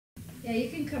Yeah, you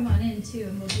can come on in too,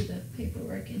 and we'll do the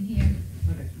paperwork in here.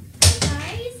 Okay.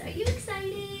 Guys, are you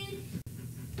excited?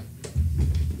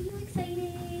 Are you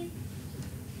excited?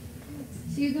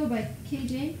 So you go by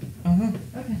KJ? Uh-huh.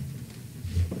 Okay.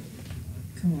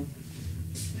 Come on.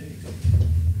 There you go.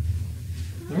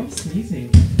 They're all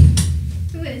sneezing.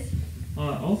 Who is?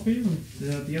 All three of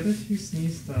them. The other two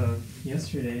sneezed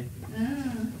yesterday.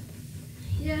 Ah.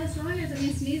 Yeah, as long as, I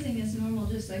mean, sneezing is normal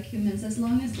just like humans, as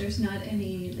long as there's not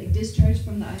any like discharge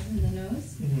from the eyes and the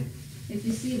nose. Mm-hmm. If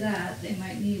you see that, they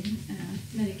might need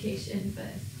medication,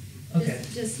 but Okay.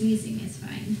 just sneezing is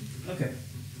fine. Okay.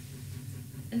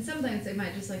 And sometimes they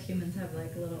might, just like humans, have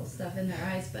like little stuff in their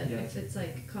eyes, but Yeah. if it's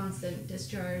like constant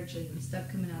discharge and stuff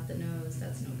coming out the nose,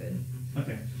 that's no good.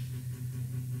 Okay.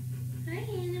 Hi,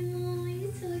 Animal. Are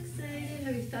you so excited?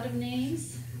 Have you thought of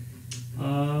names?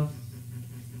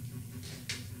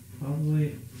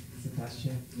 Probably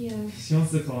Sebastian. Yeah. She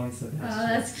wants to call him Sebastian. Oh,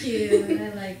 that's cute. I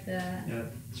like that. Yeah.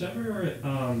 Trevor,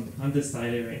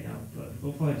 undecided right now, but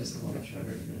we'll probably just call him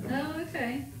Trevor. Oh,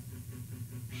 okay.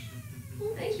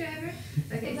 Hi, Trevor.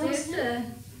 Okay, so here's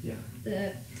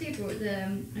the paper,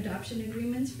 the adoption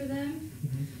agreements for them.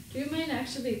 Mm-hmm. Do you mind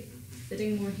actually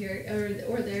sitting more here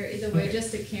or there? Either way, Okay.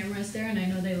 just the camera's there, and I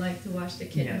know they like to watch the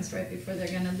kittens right before they're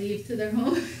gonna leave to their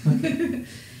home. Okay.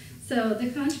 So the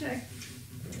contract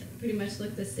pretty much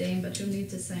look the same, but you'll need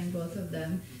to sign both of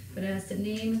them. But it has the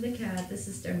name of the cat. This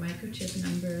is their microchip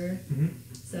number. Mm-hmm.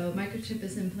 So microchip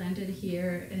is implanted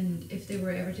here, and if they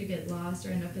were ever to get lost or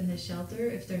end up in the shelter,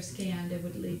 if they're scanned, it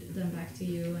would lead them back to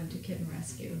you and to Kitten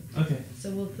Rescue. Okay.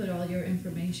 So we'll put all your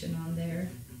information on there.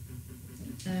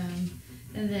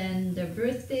 And then their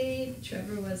birth date,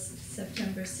 Trevor was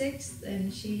September 6th,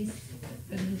 and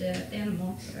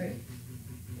Animal, sorry,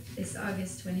 is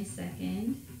August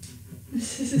 22nd.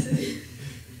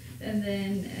 And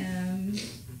then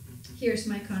here's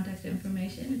my contact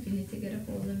information if you need to get a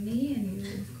hold of me, and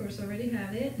you of course already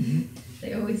have it. Mm-hmm.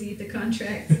 They always eat the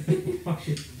contract.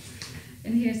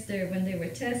 And here's when they were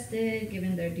tested,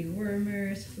 given their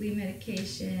dewormers, flea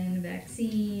medication,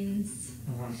 vaccines,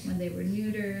 when they were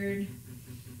neutered.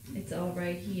 It's all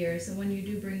right here. So when you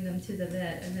do bring them to the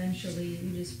vet, eventually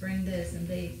you just bring this and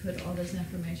they put all this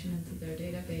information into their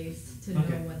database to know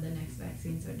when the next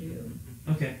vaccines are due.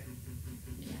 Okay.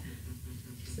 Yeah.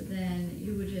 So then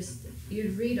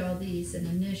you'd read all these and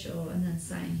initial and then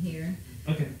sign here.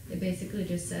 Okay. It basically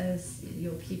just says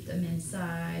you'll keep them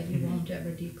inside, you won't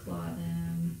ever declaw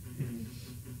them. Mm-hmm.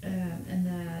 And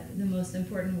that the most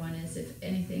important one is if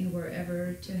anything were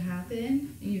ever to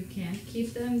happen, you can't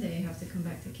keep them, they have to come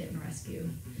back to Kitten Rescue,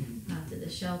 not to the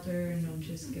shelter, and don't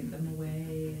just give them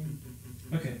away. And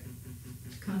Okay.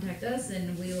 contact us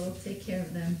and we will take care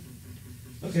of them.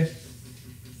 Okay.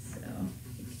 So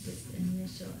you can just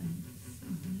initial and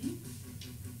sign.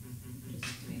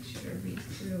 Just make sure to read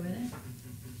through it.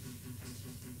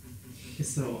 Okay,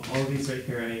 so all of these right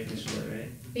here, I initial it,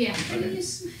 right? Yeah. Okay.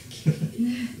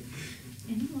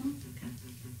 Animal. Come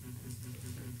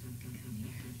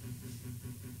here.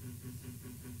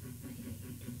 Why do you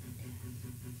do that?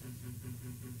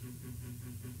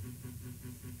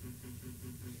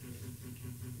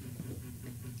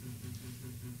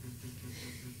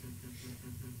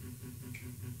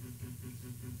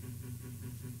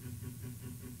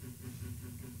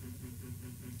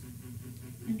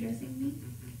 Undressing me?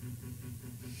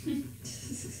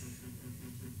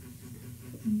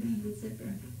 Putting down the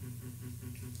zipper.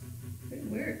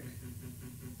 Good work.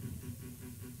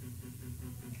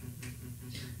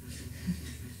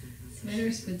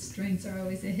 Sweaters with strings are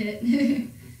always a hit.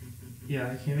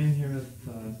 Yeah, I came in here with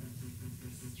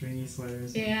stringy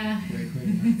sweaters. Yeah. Very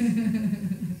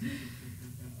clean.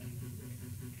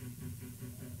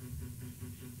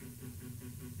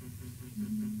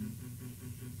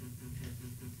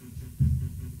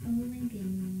 Oh my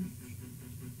goodness.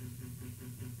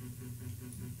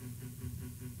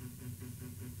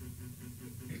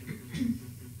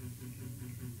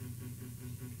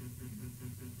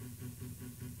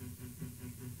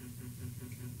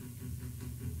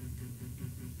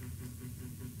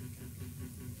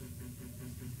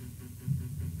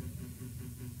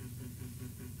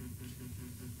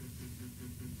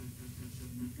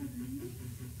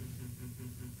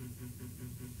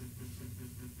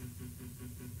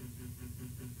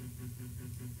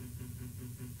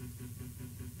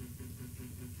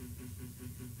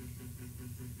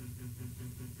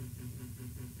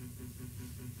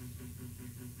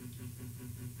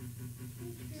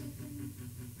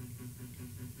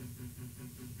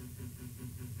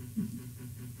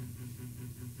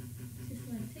 She's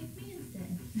like, take me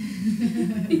instead.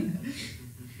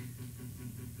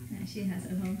 Yeah, she has a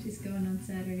home she's going on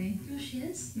Saturday. Oh, she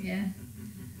is? Yeah.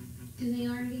 Do they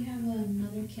already have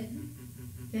another kitten?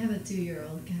 They have a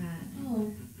 2-year-old cat.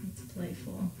 Oh. It's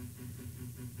playful.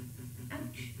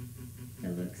 Ouch.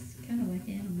 It looks kind of like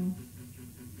Animal.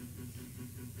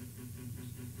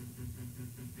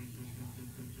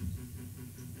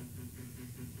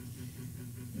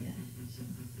 Yeah,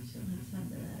 she'll have fun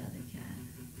with that other cat.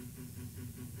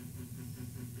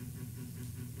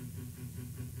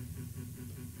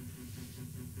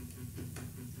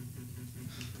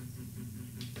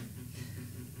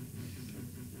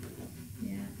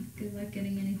 Yeah, good luck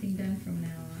getting anything done from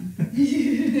now on.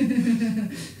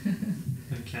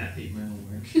 The cat ate my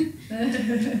homework.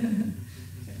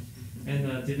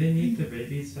 And do they need the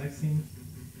rabies vaccine?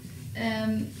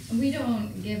 We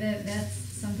don't give it. That's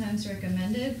sometimes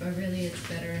recommended, but really it's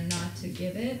better not to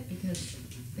give it because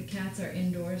the cats are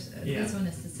indoors. Yeah. This one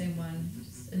is the same one,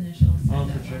 just initial. Oh,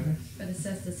 that for Trevor? one. But it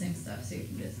says the same stuff, so you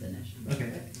can just initial.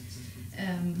 Okay.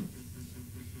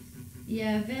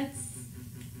 Yeah, vets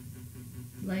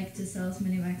like to sell as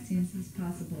many vaccines as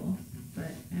possible,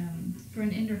 but for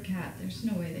an indoor cat, there's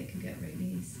no way they could get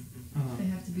rabies. They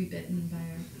have to be bitten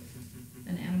by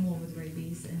an animal with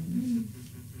rabies, and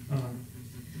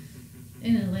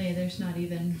in LA, there's not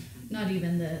even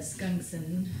the skunks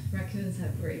and raccoons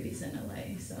have rabies in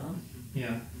LA. So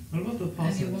Yeah. What about the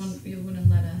possums? and you wouldn't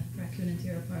let a raccoon into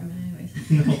your apartment anyways.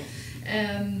 No.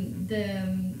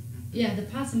 The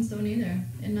possums don't either,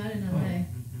 and not in LA.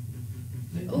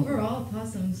 Overall,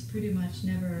 possums pretty much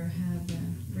never have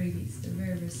rabies. They're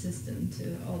very resistant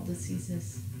to all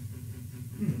diseases.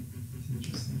 That's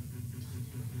interesting.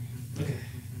 Okay.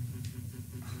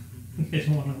 I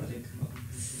don't want to let it go.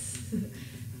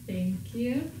 Thank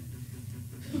you.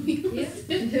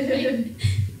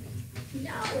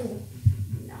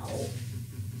 No.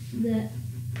 And then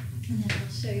I'll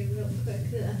show you real quick.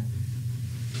 Let's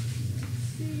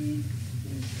see.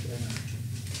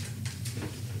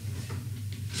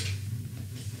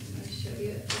 I'll show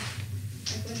you.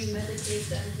 Like when you medicate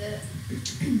them,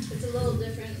 it's a little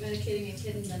different medicating a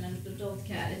kitten than an adult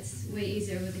cat. It's way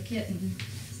easier with a kitten.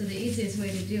 So the easiest way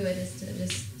to do it is to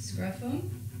just scruff them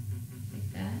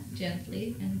like that,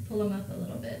 gently, and pull them up a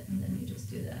little bit, and then you just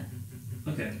do that.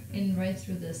 Okay. In right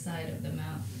through the side of the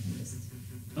mouth, and just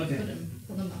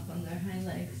pull them up on their hind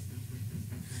legs.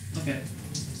 Okay.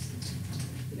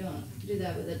 You don't do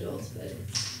that with adults, but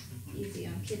it's easy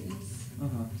on kittens.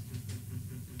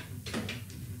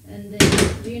 And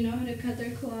then, do you know how to cut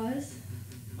their claws?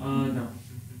 No.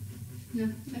 No?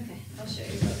 Okay, I'll show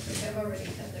you real quick. I've already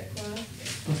cut their claws.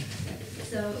 Okay.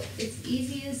 So it's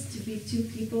easiest to be 2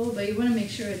 people, but you want to make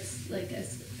sure it's like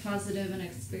as positive an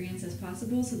experience as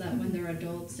possible so that when they're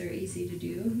adults, they're easy to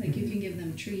do. Like you can give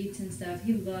them treats and stuff.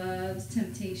 He loves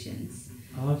Temptations.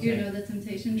 Okay. You know the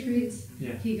Temptation treats?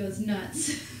 Yeah. He goes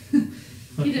nuts.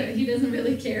 Okay. He doesn't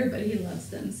really care, but he loves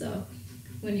them. So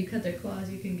when you cut their claws,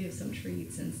 you can give some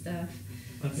treats and stuff.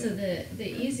 Okay. So the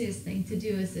easiest thing to do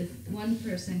is if one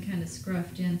person kind of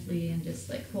scruff gently and just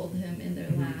like hold him in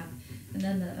their lap, and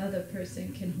then the other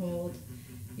person can hold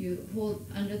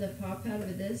under the paw pad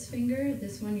with this finger.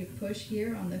 This one you push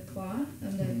here on the claw,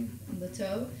 on the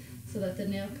toe, so that the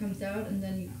nail comes out, and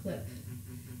then you clip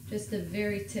just the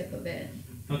very tip of it.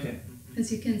 Okay.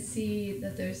 As you can see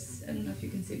that there's, I don't know if you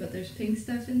can see, but there's pink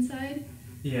stuff inside.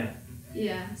 Yeah.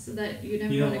 Yeah, so that you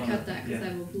never You want don't to cut wanna- that because yeah.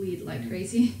 that will bleed like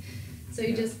crazy. So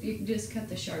you Yeah. just cut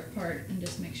the sharp part and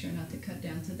just make sure not to cut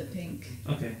down to the pink.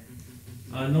 Okay.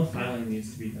 No filing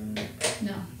needs to be done.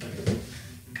 No, Okay.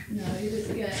 no, you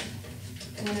just get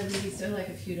one of these. They're like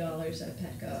a few dollars at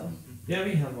Petco. Yeah,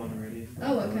 we have one already.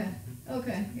 Oh, okay.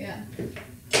 Okay, yeah.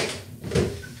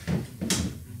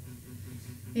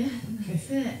 Yeah, that's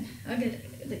it. I'll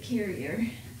get the carrier.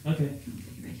 Okay. I'll be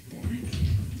right back.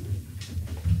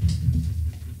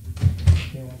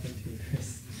 They want the tea,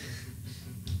 Chris.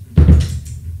 Oh,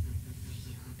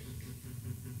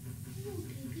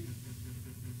 baby.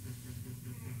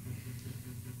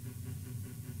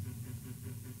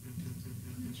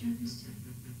 What Trevor's doing?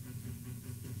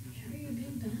 Trevor, you're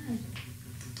being bad.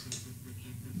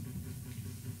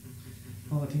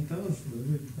 Oh, I think that was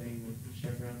Lulu playing with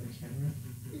Trevor on the camera.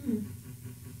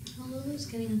 Oh, Lulu's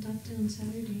getting adopted on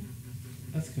Saturday.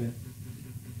 That's good.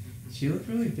 She looked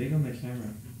really big on the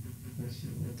camera. And she's a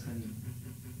little tiny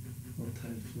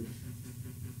floof.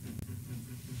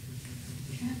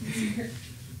 Trevor.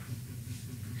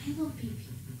 Hi, little baby.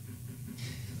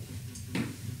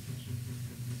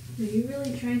 Are you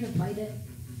really trying to bite it?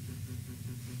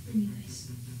 Anyways.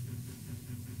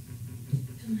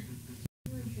 Come on.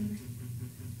 Come on, Trevor.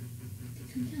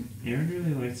 Come down. Aaron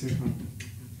really likes her home.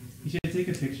 You should take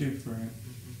a picture for her.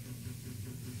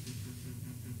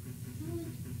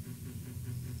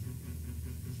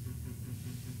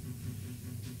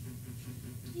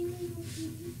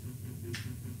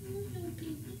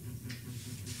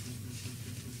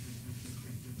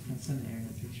 I'll send Aaron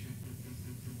a picture.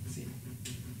 Let's see.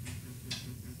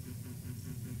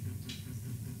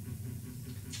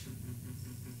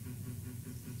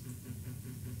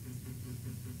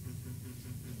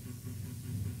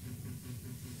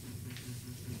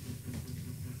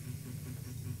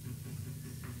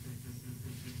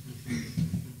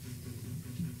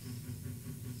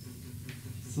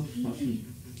 So fluffy.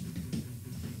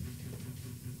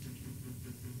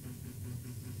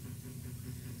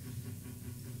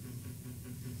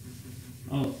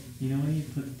 Oh, you know when you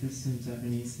put this in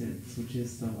Japanese, it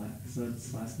switches the so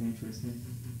it's last name, first name.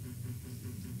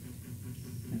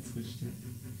 And switched it.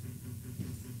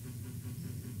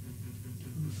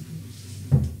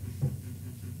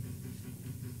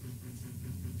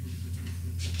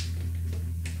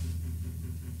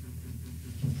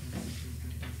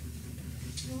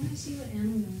 I want to see what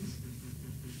animal is.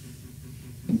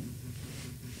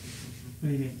 What do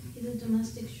you mean? He's a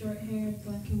domestic short-haired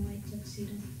black and white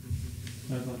tuxedo.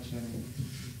 What about Trevor?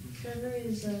 Trevor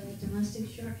is a domestic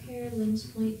short-haired lynx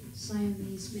point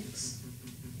Siamese mix.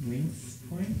 Lynx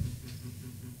point?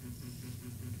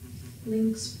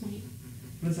 Lynx point.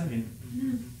 What does that mean?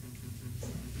 No.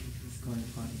 It's going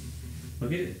funny.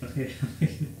 Look at it. Okay,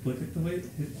 look at the way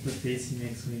the face he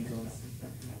makes when he goes.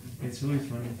 It's really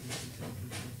funny.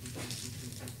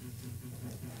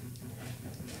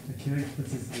 I feel like he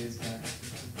puts his ears back. I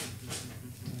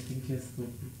think he has to go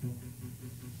poo-poo.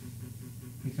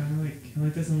 He kind of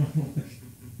like doesn't want to look.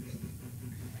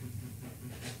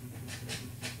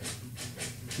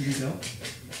 Did he go?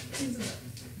 He's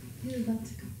about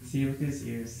to go. See, look at his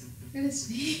ears. Look at his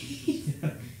face.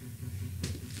 Yeah.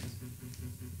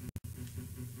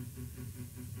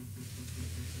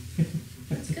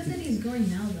 It's good that he's going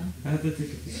now, though. I have to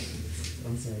take a picture.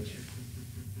 I'm sorry.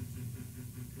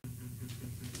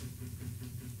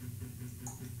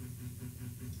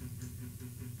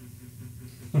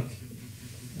 Okay.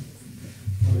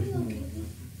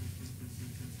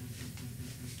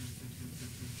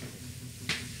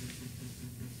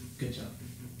 Good job.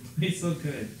 He's so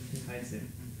good. He hides it.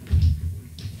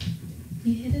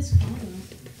 He hit his paw, though.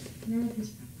 I wonder what his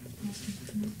paw's going to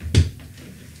come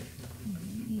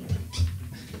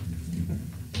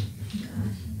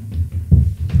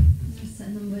I'm gonna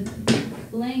send them with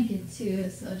a blanket too,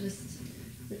 so I'll just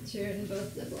return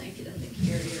both the blanket and the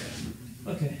carrier.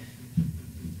 Okay.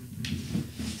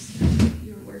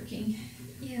 You're working.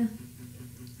 Yeah.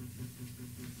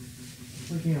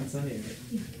 Working on Sunday, right?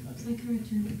 Yeah. Okay. I can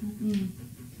return it then. Mm.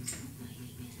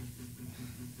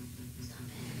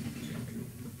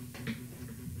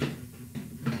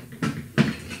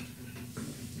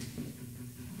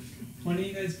 When are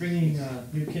you guys bringing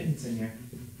new kittens in here?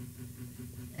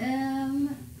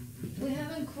 We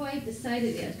haven't quite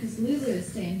decided yet because Lulu is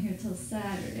staying here till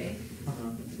Saturday. Uh-huh.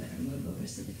 I better move over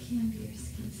so the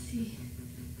campers can see.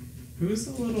 Who's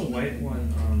the little white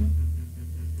one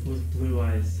with blue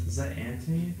eyes? Is that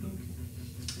Anthony, I think?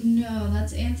 No,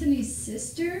 that's Anthony's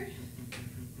sister,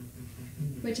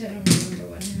 which I don't remember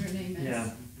what her name is.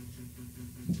 Yeah.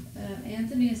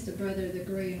 Anthony is the brother, the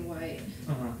gray and white.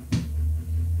 Uh-huh.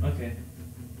 Okay.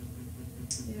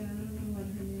 Yeah, I don't know what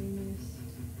her name is.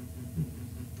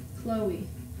 Chloe.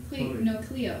 Chloe. No,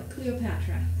 Cleo.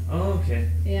 Cleopatra. Oh, okay.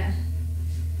 Yeah.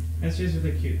 And she's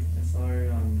really cute. I saw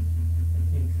her, I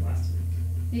think last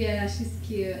week. Yeah, she's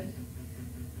cute.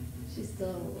 She's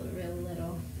still real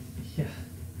little. Yeah.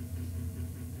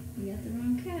 You got the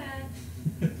wrong cat.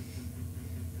 What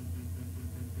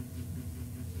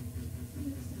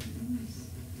is that noise?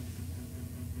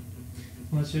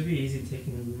 Well, it should be easy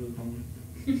taking Lulu home.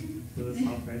 Lulu's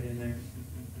hop right in there.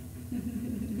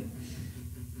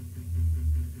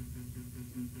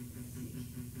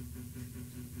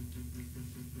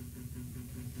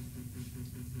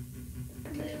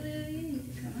 Lulu, you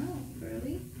need to come out,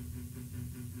 girlie.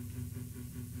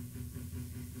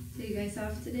 So you guys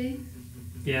off today?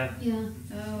 Yeah. Yeah.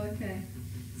 Oh, okay.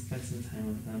 Spent some time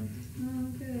with them. Oh,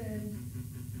 good.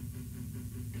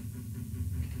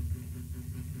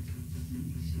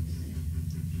 Make sure the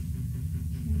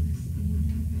camera's in the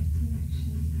right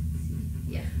direction. Let's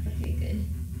see. Yeah, okay, good.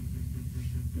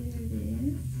 There it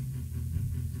is.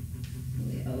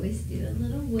 We always do a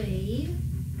little wave.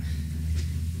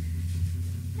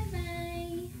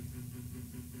 Bye-bye.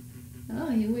 Oh,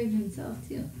 he waved himself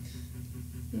too.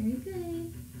 Very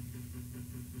good.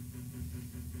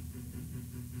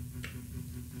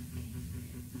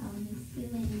 I'll miss you,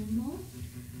 animal.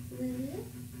 Lulu.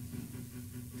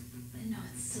 I know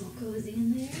it's so cozy in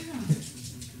there.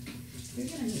 You're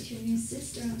gonna meet your new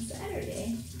sister on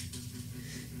Saturday.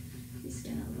 She's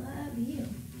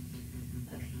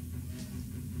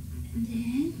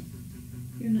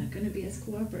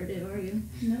cooperative, are you?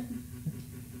 Nope.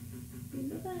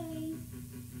 Bye-bye.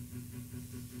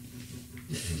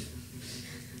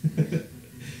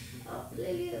 Oh,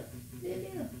 Lilio.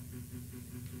 Lilio.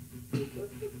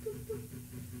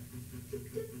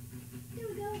 Here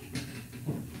we go.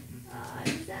 Ah,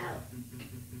 he's out.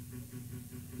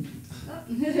 Oh.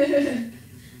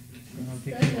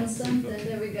 Stuck on something.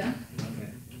 There we go.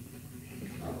 Okay.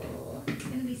 Oh, it's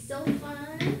gonna be so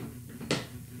fun.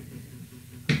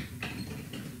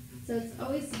 So it's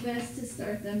always best to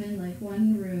start them in like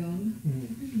one room.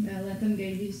 Mm-hmm. Let them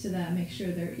get used to that. Make sure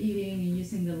they're eating and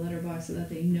using the litter box so that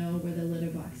they know where the litter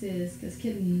box is. Because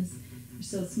kittens are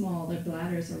so small, their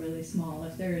bladders are really small.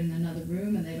 If they're in another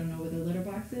room and they don't know where the litter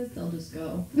box is, they'll just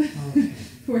go Okay.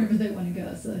 wherever they want to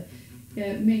go. So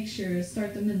yeah, make sure,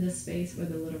 start them in this space where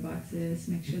the litter box is.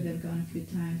 Make sure they've gone a few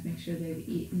times. Make sure they've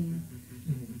eaten.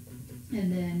 Mm-hmm.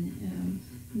 And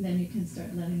then you can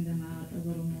start letting them out a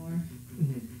little more.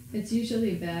 Mm-hmm. It's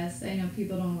usually best, I know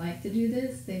people don't like to do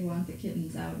this, they want the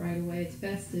kittens out right away. It's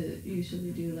best to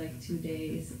usually do like 2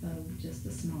 days of just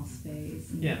a small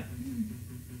space. And, Yeah.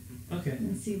 Okay.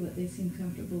 And see what they seem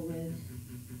comfortable with.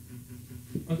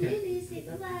 Okay. Lily, say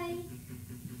bye-bye.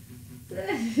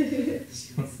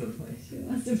 She wants to play. She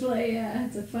wants to play, yeah.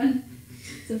 It's a fun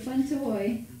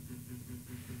toy.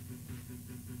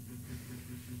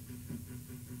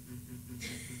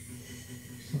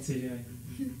 What's he doing?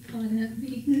 Pawing at me.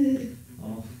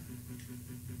 Oh.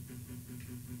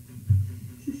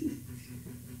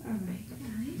 Alright,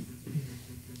 guys.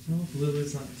 Well,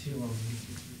 Lulu's not too long.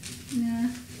 Yeah.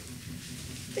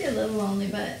 Be a little lonely,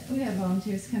 but we have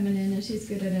volunteers coming in and she's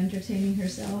good at entertaining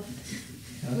herself.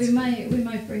 We might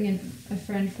bring in a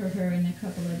friend for her in a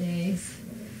couple of days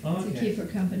to keep her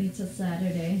company till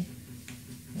Saturday.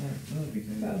 That would be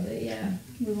good. Probably, yeah.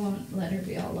 We won't let her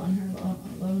be all on her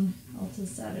alone all till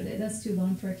Saturday. That's too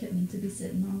long for a kitten to be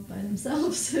sitting all by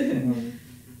themselves. Mhm.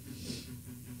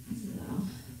 So.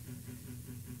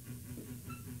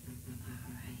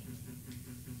 All right.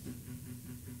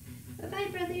 Bye-bye,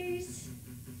 brothers.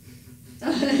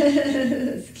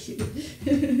 That's cute.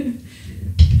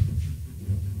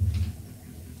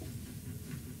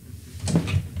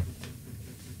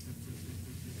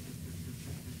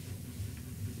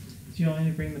 Do you want me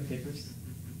to bring the papers?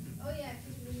 Oh yeah,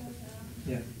 'cause we have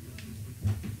Yeah.